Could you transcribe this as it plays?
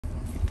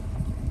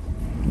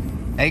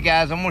Hey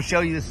guys, I'm gonna show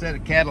you this set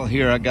of cattle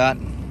here I got.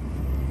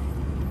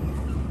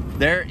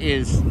 There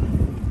is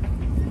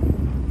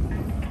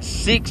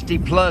 60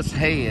 plus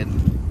head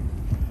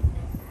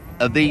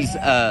of these.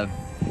 Now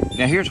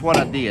here's what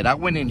I did. I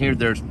went in here,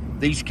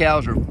 these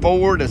cows are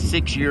 4 to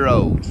 6 year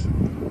olds.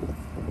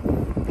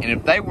 And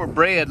if they were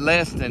bred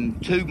less than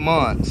 2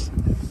 months,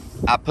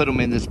 I put them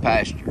in this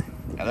pasture.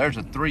 Now there's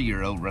a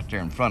 3-year-old right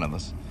there in front of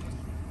us.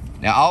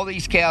 Now all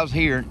these cows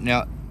here,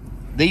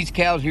 these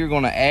cows here are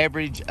gonna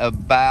average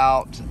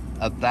about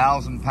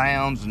 1,000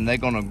 pounds, and they're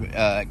gonna,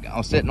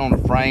 sitting on a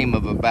frame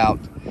of about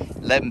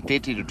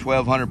 1,150 to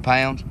 1,200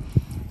 pounds.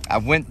 I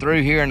went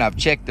through here and I've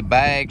checked the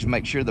bags,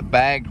 make sure the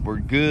bags were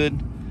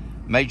good,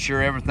 made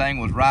sure everything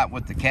was right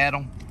with the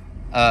cattle.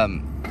 Guys,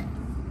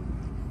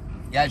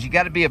 you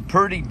got to be a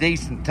pretty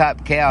decent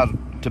type cow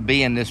to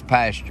be in this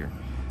pasture,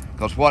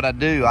 because what I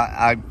do,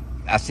 I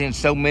send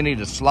so many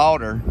to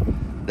slaughter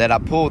that I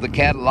pull the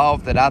cattle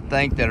off that I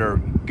think that are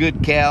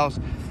good cows.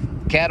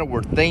 Cattle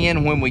were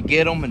thin when we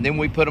get them, and then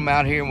we put them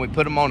out here and we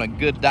put them on a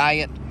good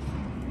diet,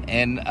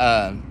 and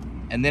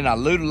then I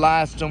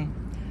utilized them,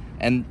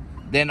 and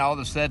then all of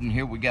a sudden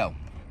here we go,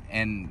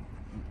 and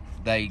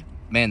they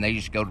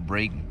just go to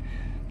breeding.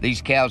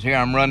 These cows here,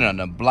 I'm running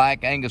a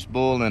black Angus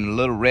bull and a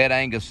little red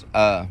Angus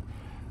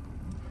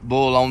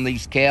bull on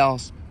these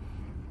cows.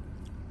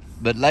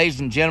 But ladies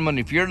and gentlemen,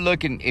 if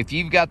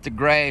you've got the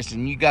grass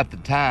and you got the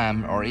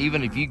time, or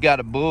even if you got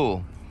a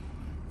bull,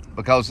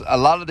 because a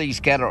lot of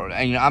these cattle,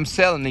 and I'm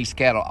selling these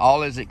cattle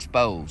all as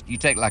exposed. You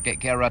take like that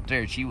cow right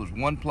there, she was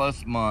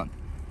 1+ month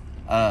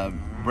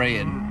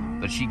bred,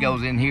 but she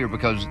goes in here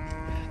because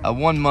a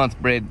 1 month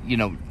bred,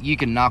 you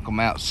can knock them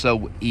out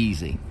so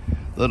easy.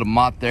 Little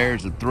Mott there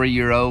is a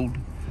 3-year-old.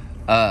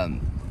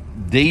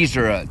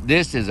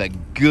 This is a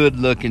good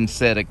looking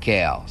set of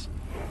cows.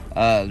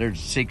 There's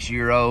a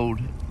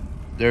 6-year-old,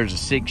 there's a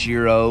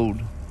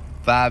 6-year-old,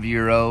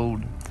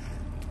 5-year-old.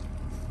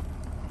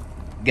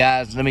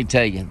 Guys, let me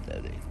tell you,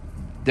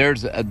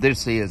 this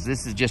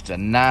is just a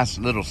nice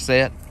little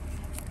set.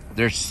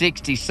 There's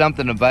 60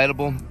 something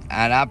available,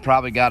 and I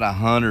probably got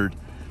 100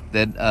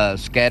 that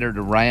scattered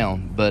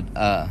around. But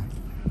now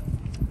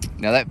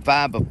that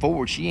 5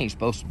 before, she ain't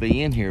supposed to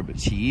be in here, but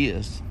she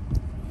is.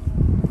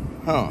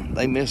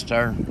 They missed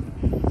her.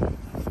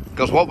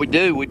 Because what we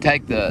do, we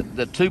take the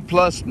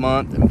 2+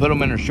 month and put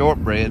them in her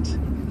shortbreds,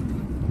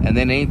 and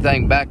then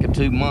anything back of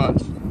 2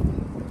 months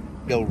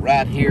go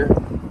right here.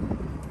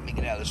 Let me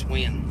get out of this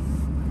wind.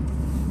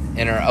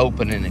 In our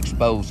open and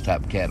exposed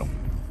type cattle.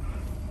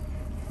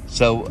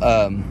 So,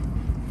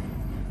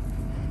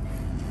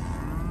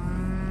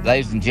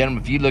 ladies and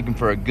gentlemen, if you're looking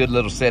for a good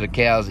little set of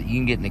cows that you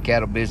can get in the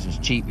cattle business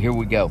cheap, here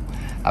we go.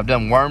 I've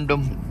done wormed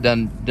them,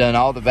 done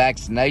all the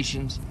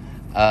vaccinations.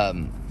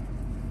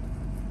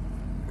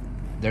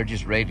 They're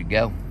just ready to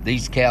go.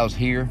 These cows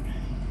here,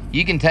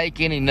 you can take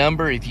any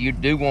number. If you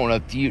do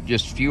want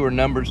just fewer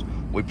numbers,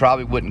 we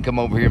probably wouldn't come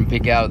over here and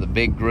pick out of the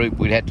big group.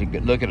 We'd have to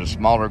look at a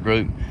smaller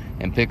group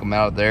and pick them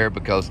out of there,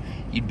 because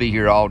you'd be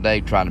here all day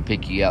trying to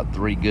pick you out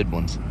 3 good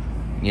ones,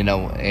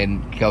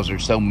 and because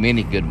there's so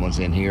many good ones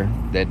in here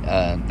that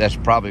that's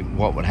probably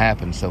what would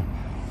happen. So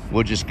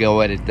we'll just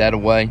go at it that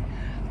way.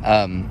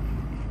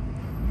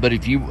 But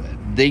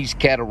these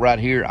cattle right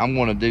here, I'm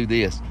going to do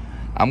this.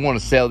 I'm going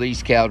to sell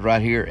these cows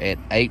right here at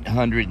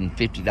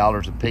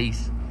 $850 a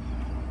piece.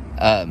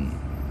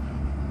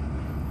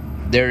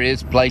 There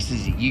is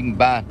places that you can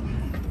buy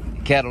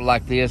cattle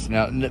like this.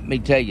 Now, let me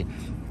tell you,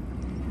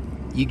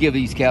 you give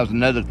these cows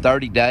another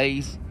 30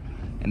 days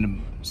and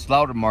the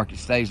slaughter market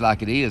stays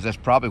like it is, that's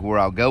probably where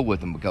I'll go with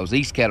them, because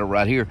these cattle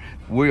right here,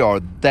 we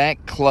are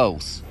that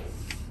close.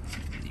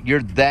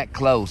 You're that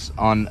close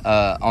on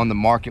the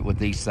market with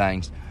these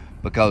things,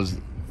 because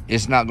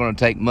it's not going to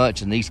take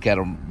much, and these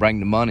cattle bring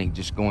the money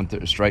just going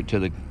straight to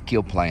the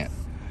kill plant.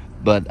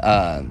 But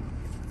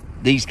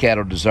these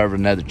cattle deserve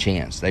another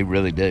chance. They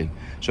really do.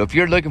 So if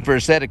you're looking for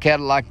a set of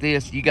cattle like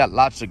this, you got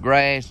lots of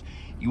grass,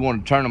 you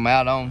want to turn them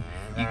out on,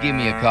 you give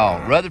me a call.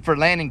 Rutherford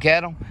Landing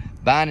Cattle,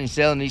 buying and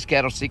selling these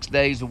cattle 6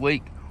 days a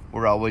week.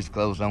 We're always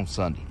closed on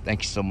Sunday.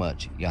 Thank you so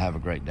much. Y'all have a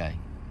great day.